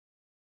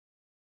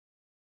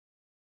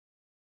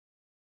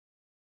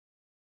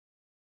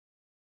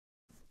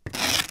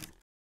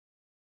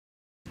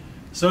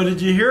So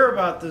did you hear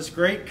about this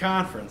great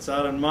conference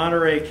out in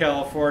Monterey,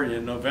 California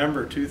in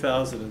November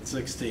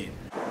 2016?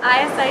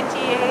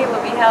 ISITA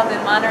will be held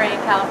in Monterey,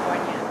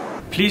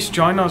 California. Please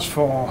join us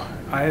for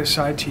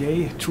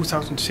ISITA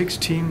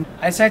 2016.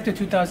 ISITA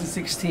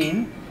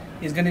 2016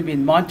 is going to be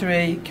in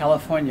Monterey,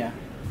 California.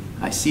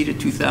 ISITA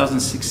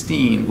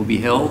 2016 will be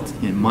held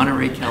in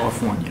Monterey,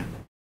 California.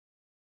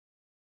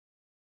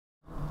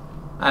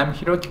 I'm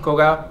Hiroki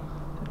Koga,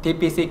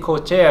 TPC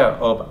co-chair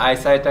of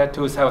ISITA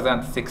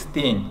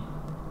 2016.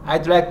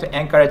 I'd like to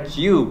encourage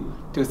you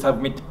to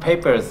submit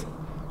papers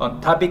on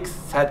topics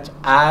such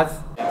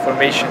as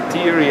information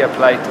theory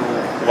applied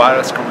to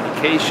wireless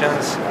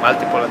communications,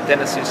 multiple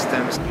antenna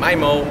systems,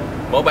 MIMO,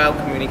 mobile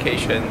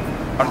communication,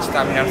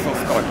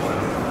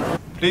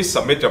 Please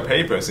submit your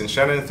papers in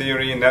Shannon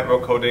theory,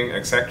 network coding,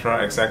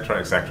 etc., etc.,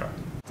 etc.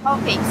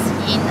 Topics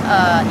in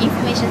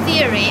information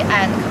theory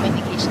and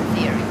communication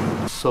theory.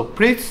 So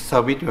please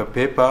submit your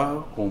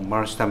paper on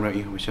multi-terminal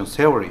information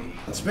theory.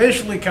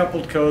 Spatially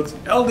coupled codes,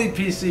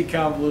 LDPC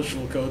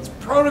convolutional codes,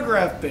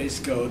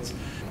 protograph-based codes,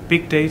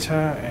 big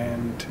data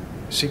and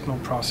signal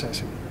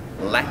processing.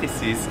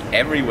 Lattices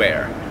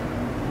everywhere.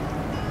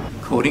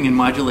 Coding and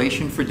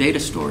modulation for data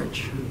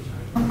storage.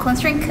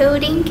 Constraint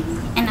coding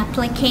and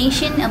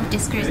application of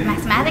discrete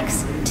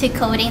mathematics to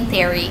coding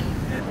theory.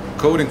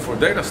 Coding for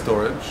data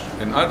storage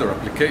and other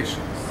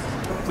applications.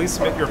 Please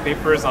submit your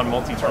papers on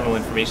multi-terminal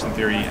information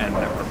theory and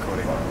network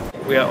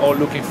coding. We are all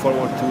looking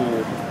forward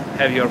to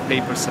have your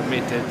papers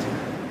submitted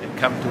and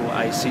come to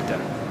ISITA.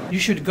 You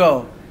should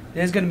go.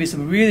 There's going to be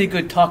some really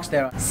good talks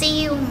there.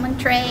 See you in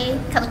Monterey,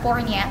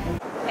 California.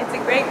 It's a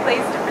great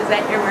place to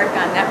present your work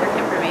on network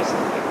information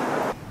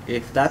theory.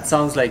 If that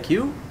sounds like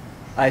you,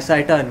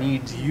 ISITA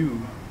needs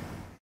you.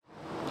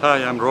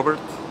 Hi, I'm Robert.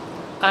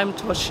 I'm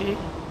Toshi.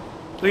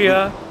 We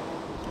are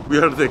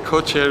the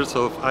co-chairs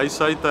of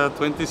ISITA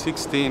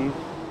 2016.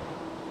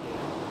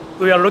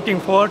 We are looking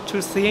forward to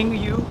seeing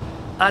you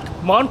at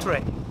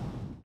Monterey.